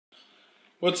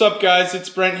What's up, guys? It's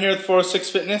Brent here with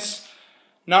 406 Fitness.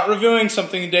 Not reviewing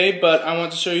something today, but I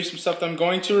want to show you some stuff that I'm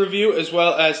going to review, as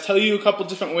well as tell you a couple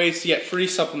different ways to get free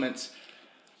supplements.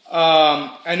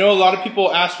 I know a lot of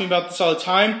people ask me about this all the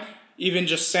time, even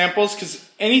just samples, because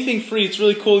anything free, it's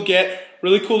really cool to get,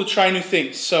 really cool to try new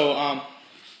things. So,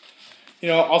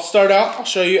 I'll start out, I'll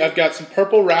show you, I've got some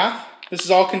Purple Wrath. This is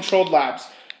all controlled labs.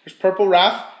 There's Purple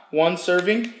Wrath, 1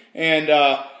 serving, and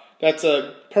that's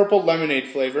a purple lemonade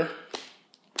flavor.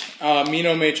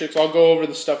 Amino Matrix, I'll go over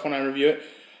the stuff when I review it.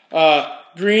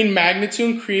 Green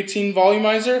Magnatune Creatine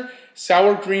Volumizer,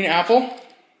 Sour Green Apple,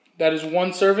 that is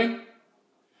 1 serving.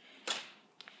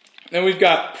 Then we've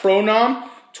got Pronom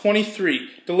 23,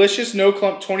 delicious no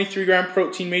clump 23-gram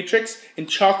protein matrix in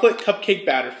chocolate cupcake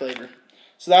batter flavor.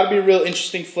 So that'll be a real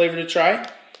interesting flavor to try.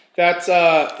 That's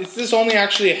this is only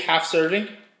actually a half serving,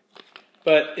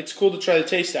 but it's cool to try the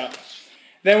taste out.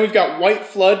 Then we've got White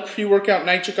Flood Pre-Workout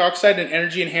Nitric Oxide and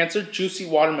Energy Enhancer Juicy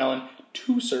Watermelon,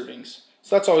 2 servings.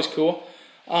 So that's always cool.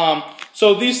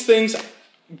 So these things,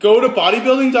 go to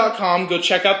bodybuilding.com, go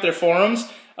check out their forums.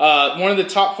 One of the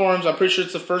top forums, I'm pretty sure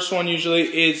it's the first one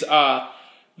usually, is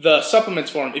the supplements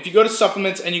forum. If you go to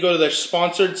supplements and you go to their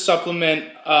sponsored supplement,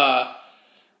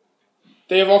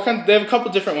 they have a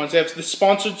couple different ones. They have the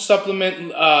sponsored supplement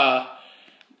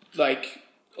like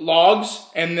logs,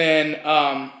 and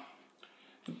then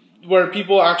where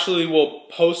people actually will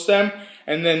post them,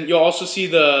 and then you'll also see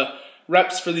the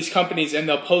reps for these companies, and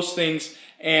they'll post things,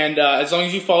 and as long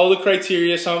as you follow the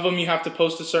criteria, some of them you have to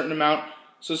post a certain amount,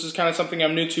 so this is kind of something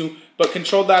I'm new to, but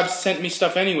Controlled Labs sent me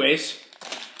stuff anyways,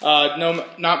 not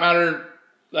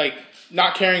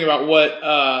caring about what,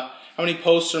 how many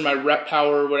posts or my rep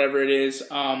power or whatever it is,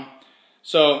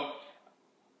 so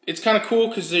it's kind of cool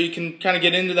because you can kind of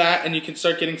get into that and you can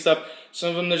start getting stuff. Some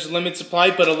of them there's a limited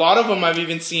supply, but a lot of them I've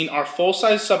even seen are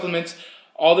full-size supplements.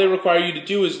 All they require you to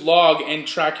do is log and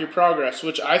track your progress,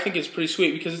 which I think is pretty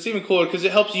sweet because it's even cooler because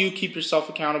it helps you keep yourself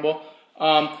accountable.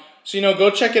 Go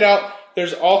check it out.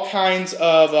 There's all kinds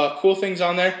of cool things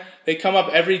on there. They come up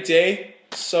every day,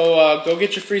 so go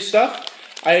get your free stuff.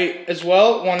 I as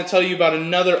well want to tell you about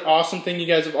another awesome thing you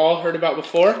guys have all heard about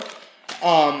before.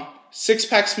 Six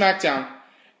Pack Smackdown.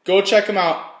 Go check them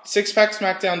out,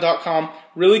 sixpacksmackdown.com.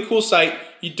 Really cool site.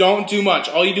 You don't do much.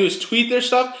 All you do is tweet their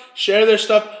stuff, share their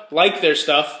stuff, like their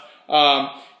stuff.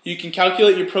 You can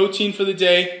calculate your protein for the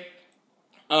day,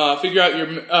 figure out your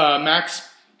max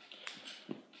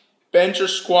bench or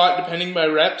squat depending by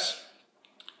reps,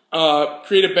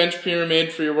 create a bench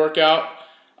pyramid for your workout.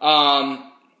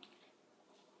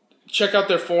 Check out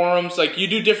their forums. Like, you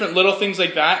do different little things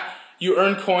like that. You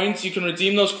earn coins. You can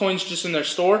redeem those coins just in their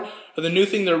store. But the new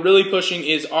thing they're really pushing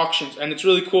is auctions. And it's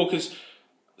really cool because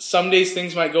some days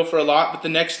things might go for a lot, but the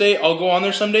next day I'll go on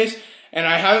there some days. And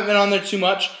I haven't been on there too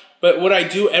much, but what I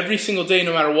do every single day,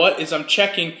 no matter what, is I'm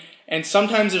checking. And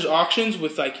sometimes there's auctions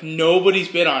with like nobody's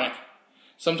bid on it.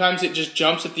 Sometimes it just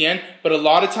jumps at the end. But a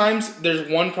lot of times there's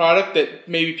one product that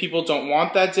maybe people don't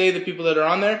want that day, the people that are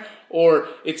on there. Or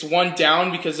it's one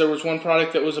down because there was one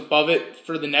product that was above it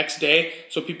for the next day,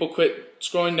 so people quit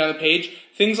scrolling down the page.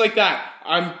 Things like that.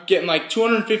 I'm getting like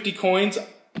 250 coins.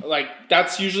 Like,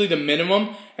 that's usually the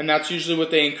minimum, and that's usually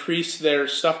what they increase their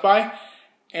stuff by.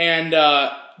 And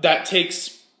that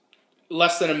takes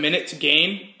less than a minute to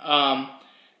gain.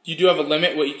 You do have a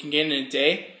limit what you can gain in a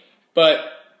day,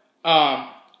 but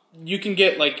you can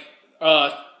get like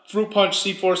Fruit Punch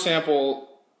C4 sample,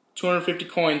 250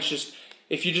 coins just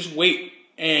if you just wait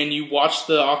and you watch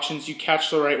the auctions, you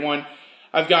catch the right one.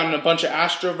 I've gotten a bunch of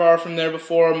Astrovar from there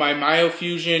before, my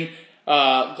Myofusion,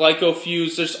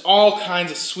 GlycoFuse. There's all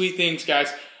kinds of sweet things,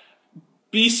 guys.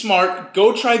 Be smart.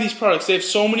 Go try these products. They have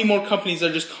so many more companies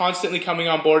that are just constantly coming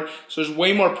on board, so there's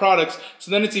way more products.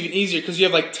 So then it's even easier because you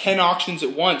have like 10 auctions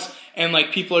at once, and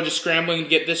like people are just scrambling to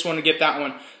get this one and get that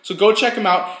one. So go check them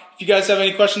out. If you guys have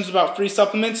any questions about free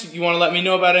supplements, if you want to let me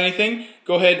know about anything,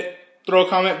 go ahead, throw a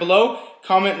comment below.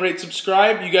 Comment, rate,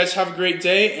 subscribe. You guys have a great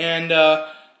day, and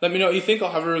let me know what you think.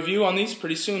 I'll have a review on these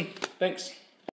pretty soon. Thanks.